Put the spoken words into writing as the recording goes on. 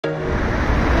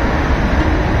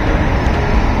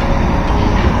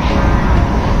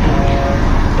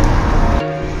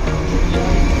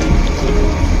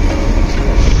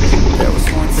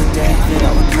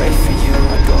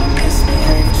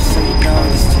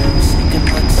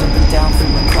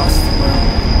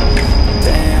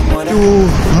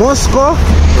Moscow,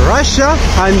 Russia,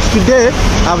 and today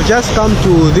I've just come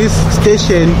to this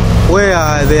station where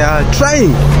they are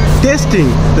testing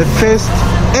the first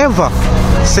ever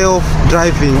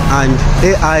self-driving and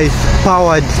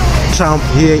AI-powered tram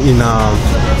here in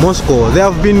Moscow.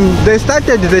 They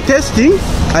started the testing,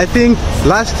 I think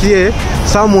last year,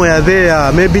 somewhere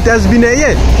there. Maybe it has been a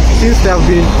year since they have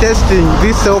been testing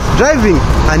this self-driving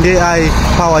and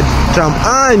AI-powered tram,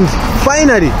 and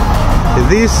finally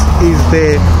this is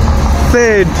the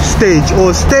third stage,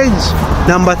 or stage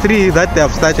number 3 that they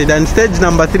have started. And stage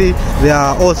number 3, they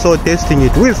are also testing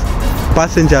it with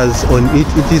passengers on it.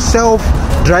 It is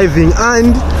self-driving,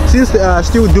 and since they are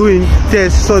still doing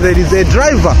tests, so there is a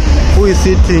driver who is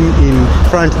sitting in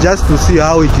front just to see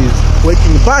how it is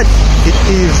working, but it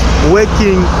is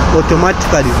working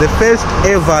automatically. The first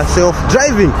ever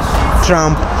self-driving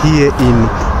tram here in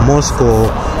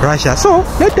Moscow, Russia. So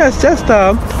let us just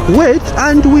wait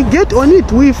and we get on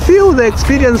it. We feel the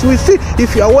experience. We see.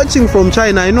 If you are watching from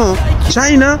China, I know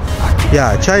China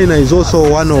is also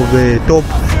one of the top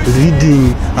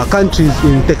leading countries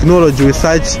in technology with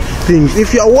such things.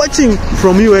 If you are watching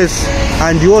from US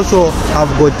and you also have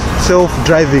got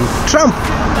self-driving tram,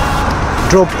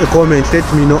 drop a comment, let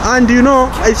me know. And you know,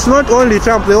 it's not only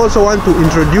Trump, they also want to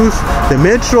introduce the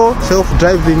metro,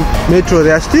 self-driving metro.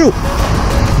 They are still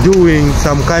doing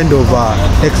some kind of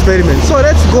experiment. So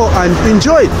let's go and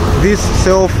enjoy this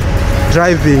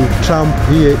self-driving tram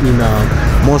here in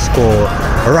Moscow,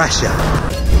 Russia.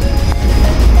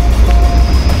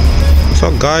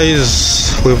 So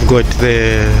guys, we've got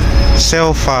the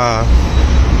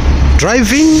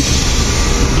self-driving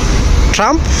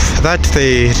tram that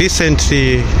they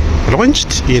recently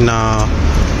launched in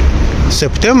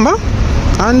September,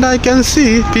 and I can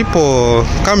see people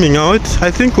coming out. I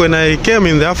think when I came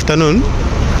in the afternoon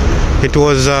it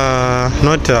was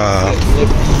not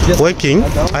working.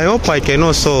 I hope I can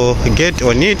also get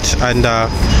on it and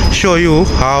show you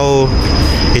how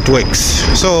it works.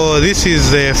 So this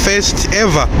is the first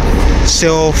ever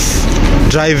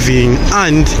self-driving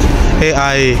and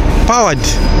AI powered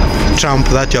tram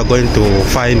that you're going to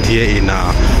find here in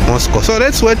Moscow. So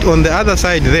let's wait on the other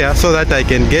side there so that I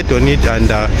can get on it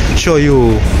and show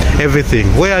you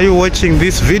everything. Where are you watching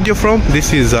this video from?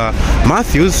 This is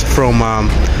Matthews from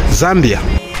Zambia.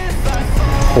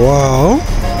 Wow,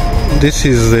 this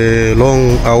is a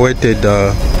long awaited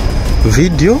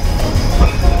video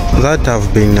that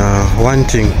I've been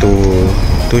wanting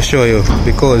to show you,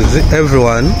 because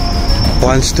everyone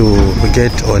wants to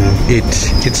get on it.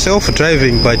 It's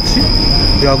self-driving, but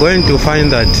you are going to find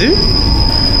that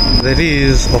there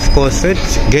is, of course,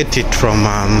 let's get it from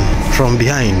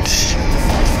behind.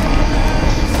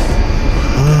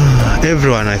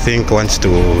 Everyone, I think, wants to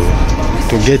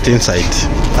get inside.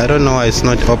 I don't know why it's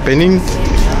not opening,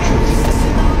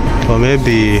 or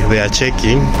maybe they are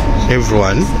checking.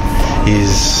 Everyone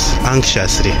is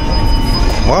anxiously.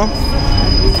 Well,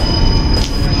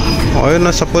 are you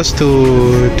not supposed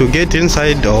to get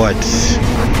inside or what?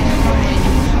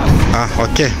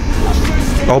 Okay,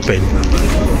 open.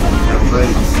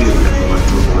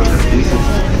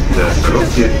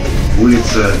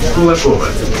 Улица Кулакова.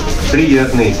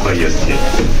 Приятной поездки.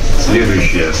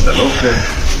 Следующая остановка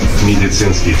 —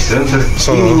 медицинский центр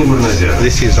имени Бурназяна.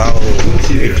 This is how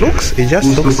it looks. It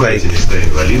just looks like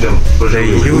the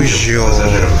usual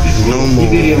normal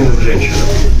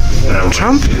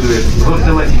tram,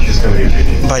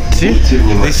 but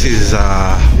this is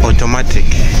automatic.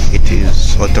 It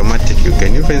is automatic. You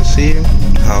can even see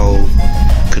how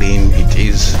clean it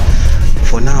is.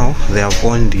 For now, they have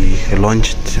only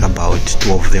launched about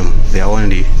 2 of them. There are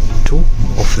only 2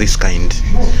 of this kind.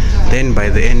 Then by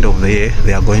the end of the year,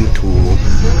 they are going to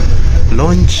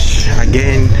launch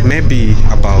again, maybe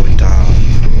about 3.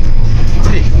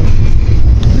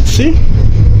 Let's see.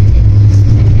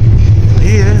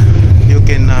 Here you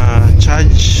can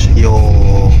charge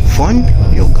your phone,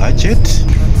 your gadget.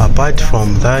 Apart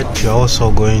from that, you're also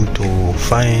going to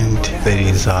find there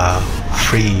is a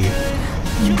free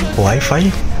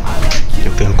Wi-Fi.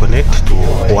 You can connect to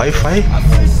Wi-Fi.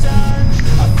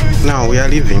 Now we are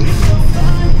leaving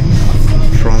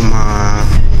from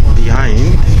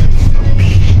behind.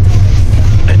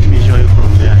 Let me show you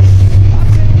from behind.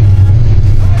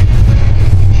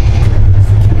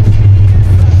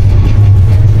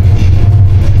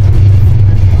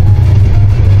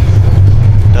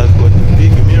 That's got a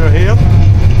big mirror here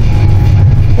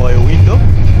or a window,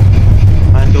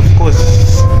 and of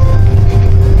course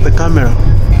the camera.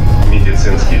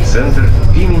 Медицинский центр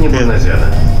имени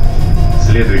Бурназяна.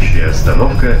 Следующая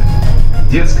остановка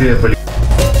 — детская поликлиника.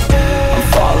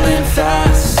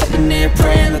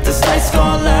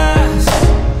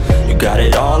 got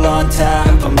it all on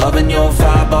tap. I'm loving your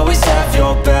vibe, always have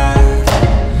your back.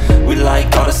 We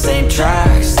like all the same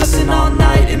tracks, listen all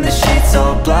night in the sheets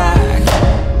all black.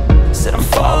 Said I'm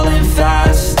falling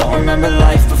fast, don't remember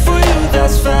life before you,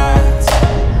 that's fact.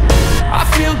 I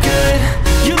feel good,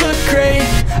 you look great,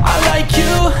 I like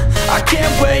you, I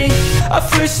can't wait. A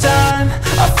first time,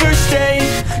 a first date,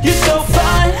 you're so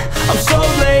fine, I'm so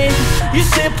late. You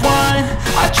sip wine,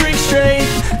 I drink straight,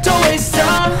 don't waste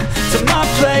time to my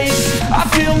place. I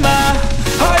feel my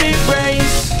heart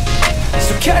erase,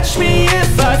 so catch me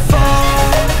if I fall.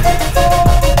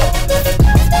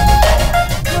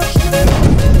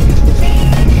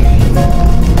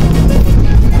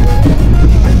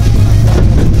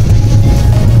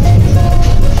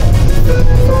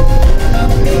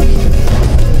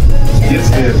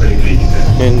 Детская поликлиника.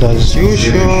 And as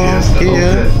usual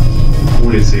here,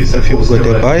 if you've got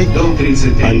a bike,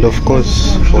 and of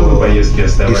course for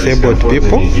disabled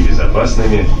people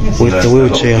with the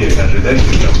wheelchair,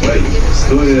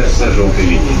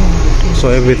 so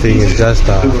everything is just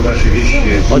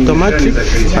automatic.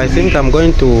 I think I'm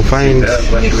going to find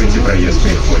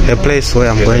a place where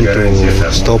I'm going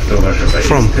to stop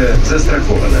from.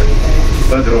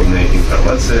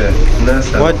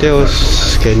 What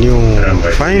else can you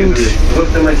find?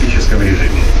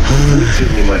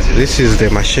 This is the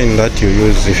machine that you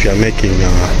use if you are making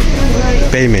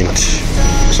payment.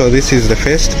 So this is the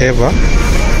first ever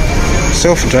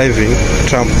self-driving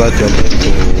tram that you're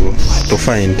going to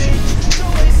find,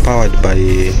 powered by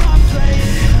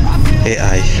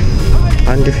AI.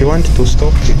 And if you want to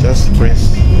stop, you just press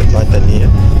the button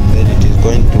here, then it is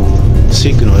going to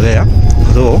signal there,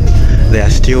 though there are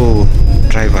still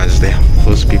drivers there,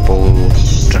 those people who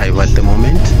drive at the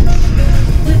moment.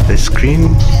 The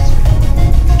screen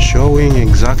showing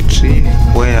exactly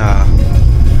where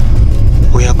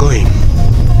we are going.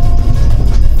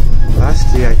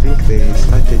 Last year I think they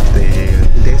started the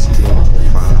testing of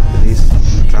this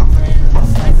tram.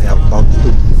 They are about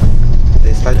to.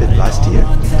 They started last year.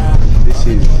 This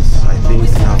is, I think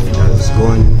now it has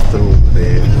gone through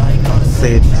the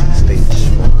third stage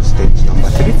number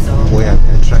 3, where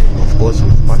they are trying, of course,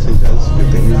 with passengers. You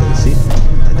can even see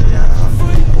that there are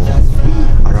people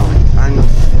around. And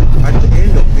at the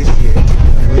end of this year,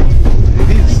 we will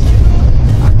release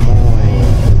more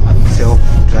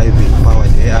self-driving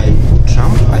powered AI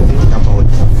tram. I think about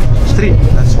 3.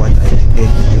 That's what I heard.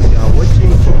 If you are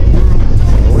watching from Europe, if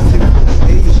you are watching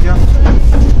from Asia,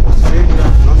 Australia,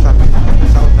 North America,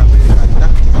 South America,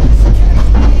 Antarctica,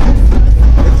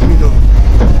 let me know.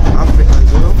 Africa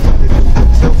as well,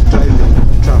 self-driving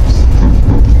trams.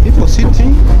 People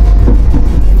sitting,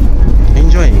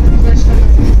 enjoying.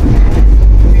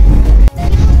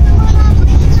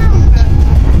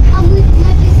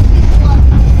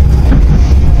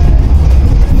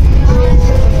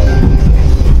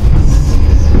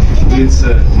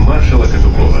 Улица маршала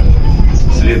Катукова.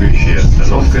 Следующая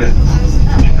остановка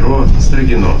 — метро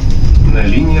Строгино. На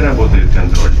линии работает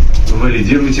контроль.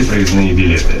 Валидируйте проездные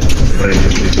билеты.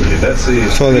 Проверьте валидации.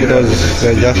 So the doors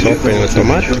just open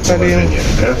automatically.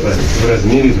 В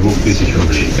размере 2000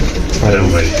 рублей.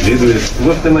 Трамвай следует в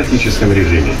автоматическом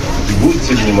режиме.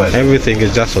 Будьте внимательны. Everything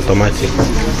is just automatic.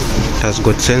 It has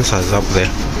got sensors up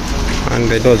there, and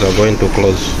the doors are going to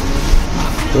close.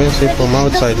 You can see from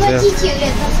outside there.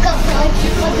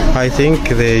 I think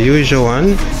the usual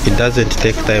one, it doesn't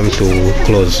take time to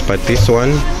close, but this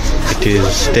one, it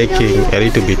is taking a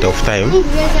little bit of time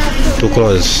to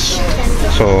close.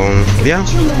 So yeah,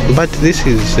 but this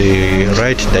is the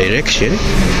right direction,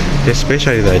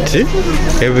 especially that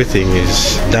everything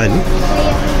is done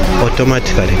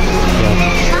automatically.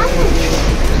 Yeah.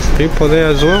 People there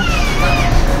as well.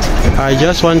 I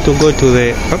just want to go to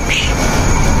the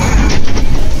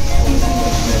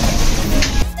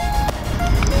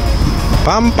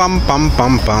Pam pam pam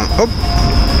pam pam. Oh,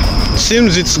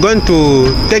 seems it's going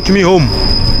to take me home.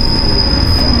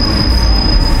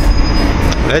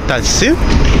 Let us see.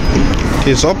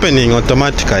 It's opening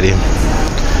automatically.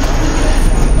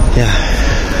 Yeah.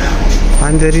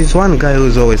 And there is one guy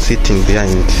who's always sitting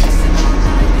behind.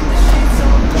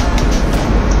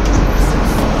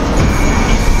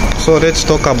 So let's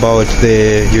talk about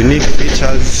the unique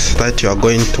features that you are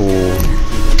going to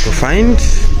find.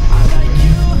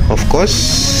 Of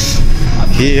course,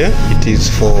 here it is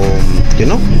for, you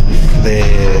know, the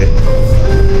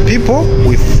people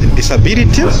with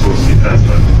disability.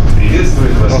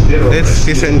 Let's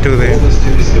listen to the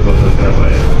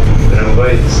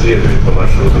Трамвай следует по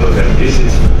маршруту номер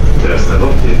 10 до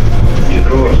остановки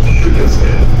метро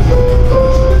Щукинская.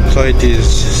 So it is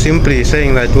simply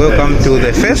saying that welcome to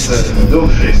the first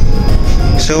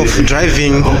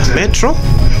self-driving metro,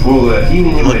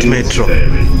 not metro,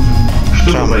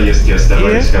 Чтобы поездки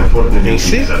оставались комфортными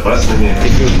и безопасными,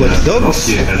 if you've на got dogs,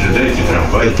 остановке ожидайте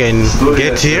трамвай, you can стоя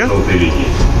get на here. желтой линии.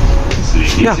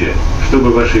 Следите,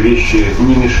 чтобы ваши вещи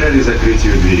не мешали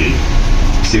закрытию дверей.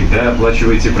 Всегда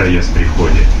оплачивайте проезд при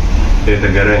входе. Это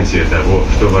гарантия того,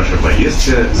 что ваша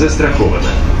поездка застрахована.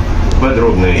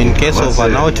 Подробная In case of an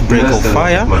информация outbreak на of остановках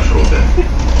fire. маршрута.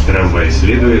 Трамвай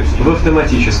следует в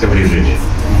автоматическом режиме.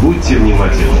 Будьте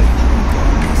внимательны.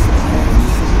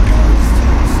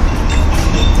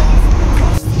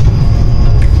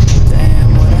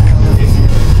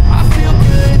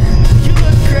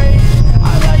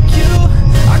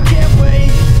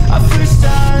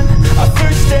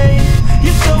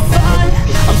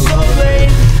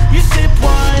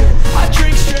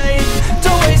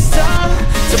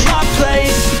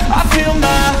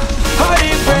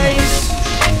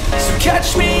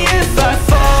 Catch me if I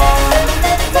fall.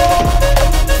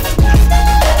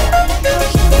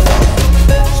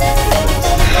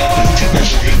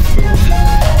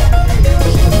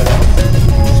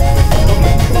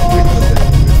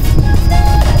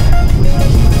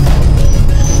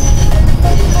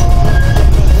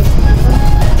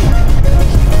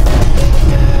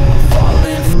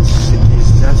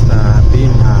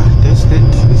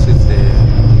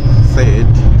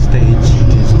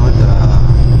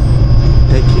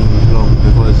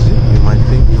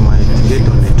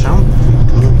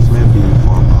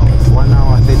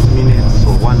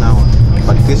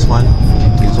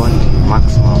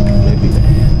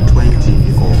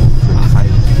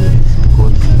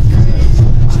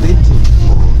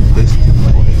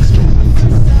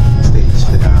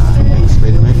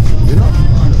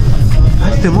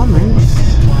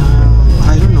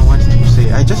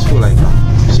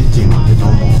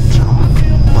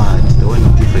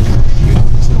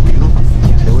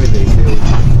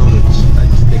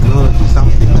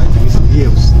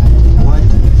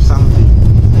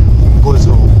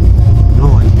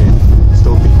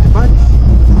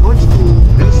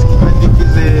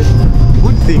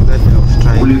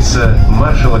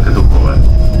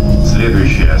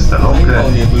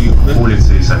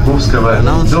 улица Исаковского,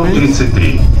 дом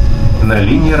 33. На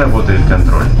линии работает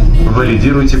контроль.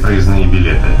 Валидируйте проездные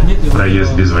билеты.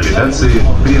 Проезд без валидации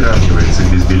приравнивается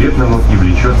к безбилетному и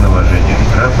влечет наложение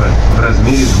штрафа в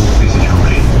размере 2000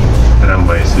 рублей.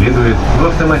 Трамвай следует в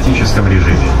автоматическом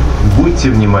режиме. Будьте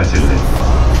внимательны.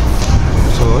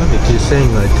 So it is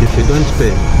saying that if you don't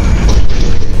pay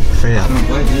fare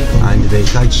and they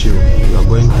catch you, you are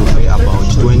going to pay about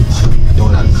 $20.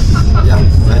 Yeah,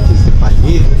 that is the fine.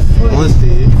 Here,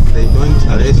 mostly they don't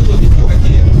arrest people.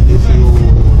 If you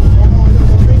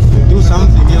do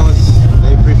something else,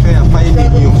 they prefer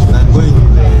finding you than going to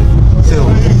the cell.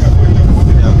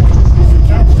 Yeah.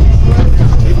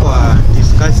 People are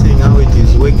discussing how it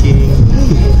is working.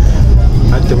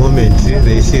 At the moment,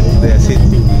 they are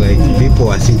sitting like people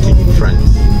are sitting in front,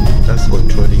 just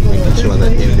controlling, making sure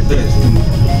that everything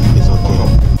is okay.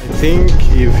 I think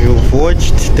if you've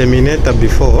watched Terminator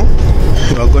before,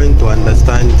 you are going to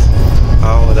understand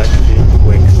how that thing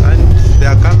works. And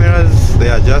their cameras, they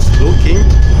are just looking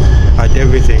at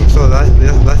everything. So that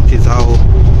is how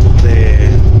the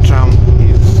tram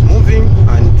is moving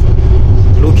and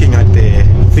looking at the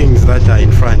things that are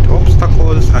in front,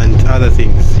 obstacles and other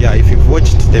things. Yeah, if you've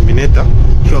watched Terminator,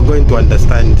 you're going to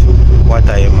understand what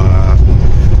I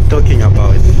am talking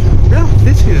about. Yeah,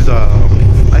 this is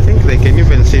I think they can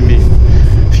even see me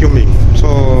filming.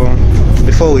 So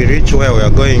before we reach where we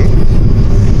are going,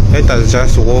 let us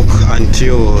just walk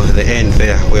until the end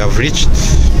there. We have reached.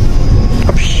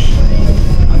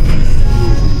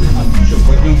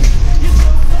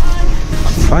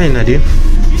 Finally.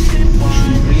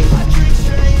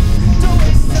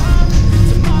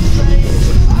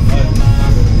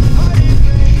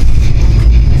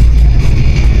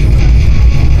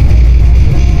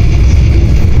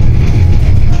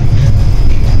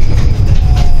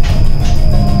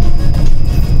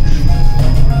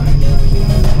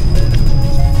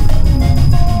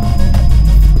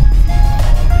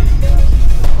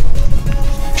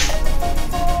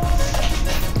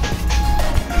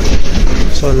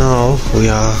 So now we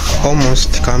are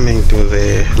almost coming to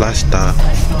the last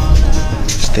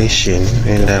station,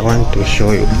 and I want to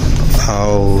show you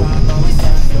how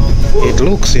it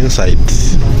looks inside.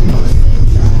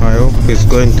 I hope it's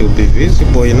going to be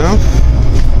visible enough.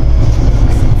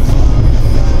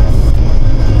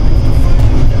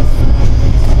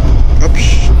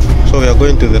 Oops. So we are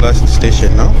going to the last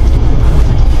station now.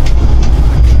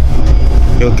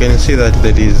 You can see that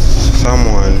there is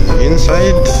someone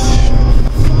inside.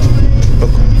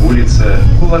 улица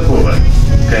Кулакова.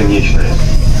 Конечная.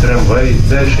 Трамвай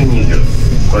дальше не идет.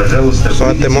 Пожалуйста,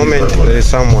 выйдите из вагона.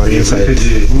 При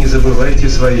выходе не забывайте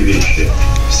свои вещи.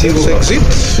 Всего вам.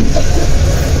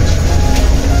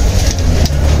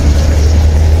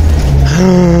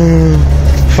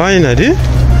 Finally,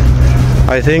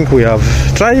 I think we have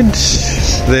tried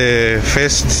the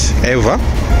first ever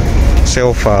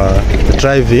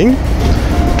self-driving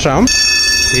tram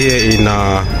here in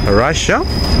Russia.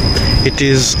 It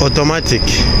is automatic.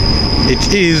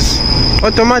 It is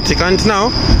automatic, and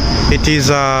now it is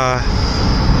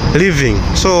living.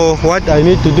 So what I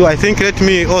need to do, I think, let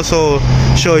me also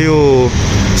show you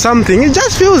something. It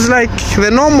just feels like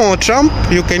the normal tram.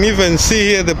 You can even see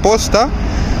here the poster.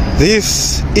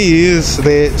 This is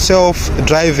the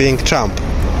self-driving tram.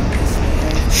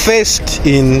 First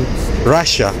in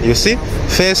Russia, you see?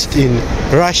 First in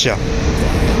Russia.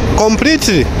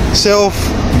 Completely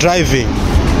self-driving.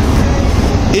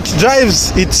 It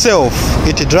drives itself.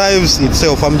 It drives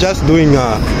itself. I'm just doing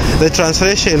the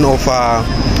translation of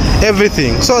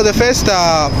everything. So the first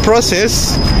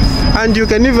process, and you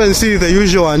can even see the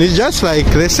usual one, is just like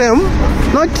the same.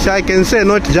 Not, I can say,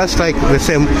 not just like the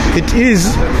same. It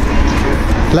is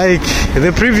like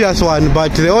the previous one,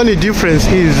 but the only difference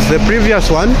is the previous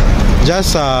one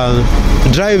just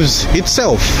drives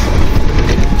itself.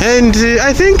 And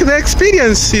I think the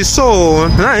experience is so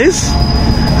nice,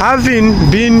 having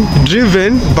been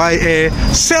driven by a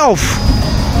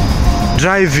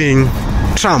self-driving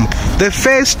tram, the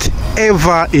first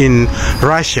ever in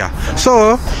Russia.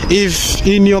 So if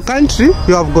in your country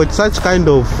you have got such kind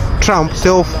of tram,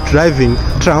 self-driving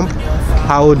tram,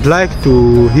 I would like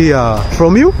to hear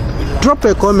from you. Drop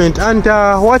a comment, and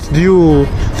what do you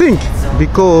think?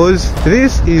 Because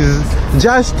this is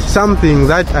just something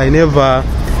that I never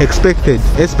expected,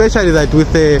 especially that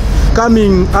with the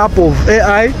coming up of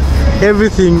AI,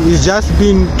 everything is just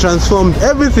being transformed.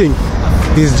 Everything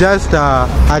is just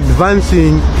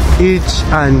advancing each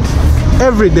and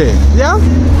every day. Yeah,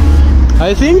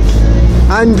 I think.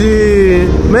 And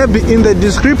maybe in the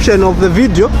description of the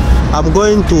video I'm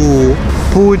going to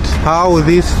put how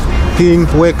this thing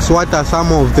works, what are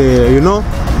some of the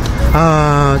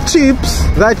tips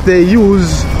that they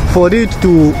use for it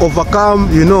to overcome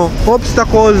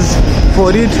obstacles,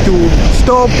 for it to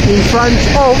stop in front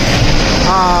of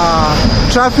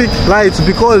traffic lights,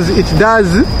 because it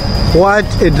does what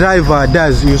a driver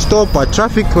does. You stop at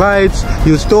traffic lights,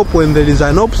 you stop when there is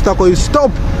an obstacle, you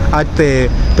stop at the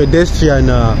pedestrian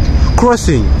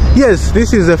crossing. Yes,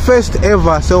 this is the first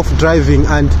ever self-driving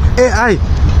and AI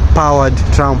powered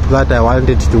tram that I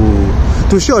wanted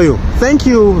to show you. Thank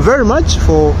you very much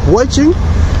for watching.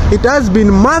 It has been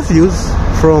Matthews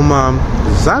from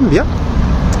Zambia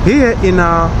here in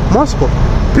Moscow.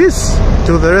 Peace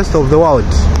to the rest of the world.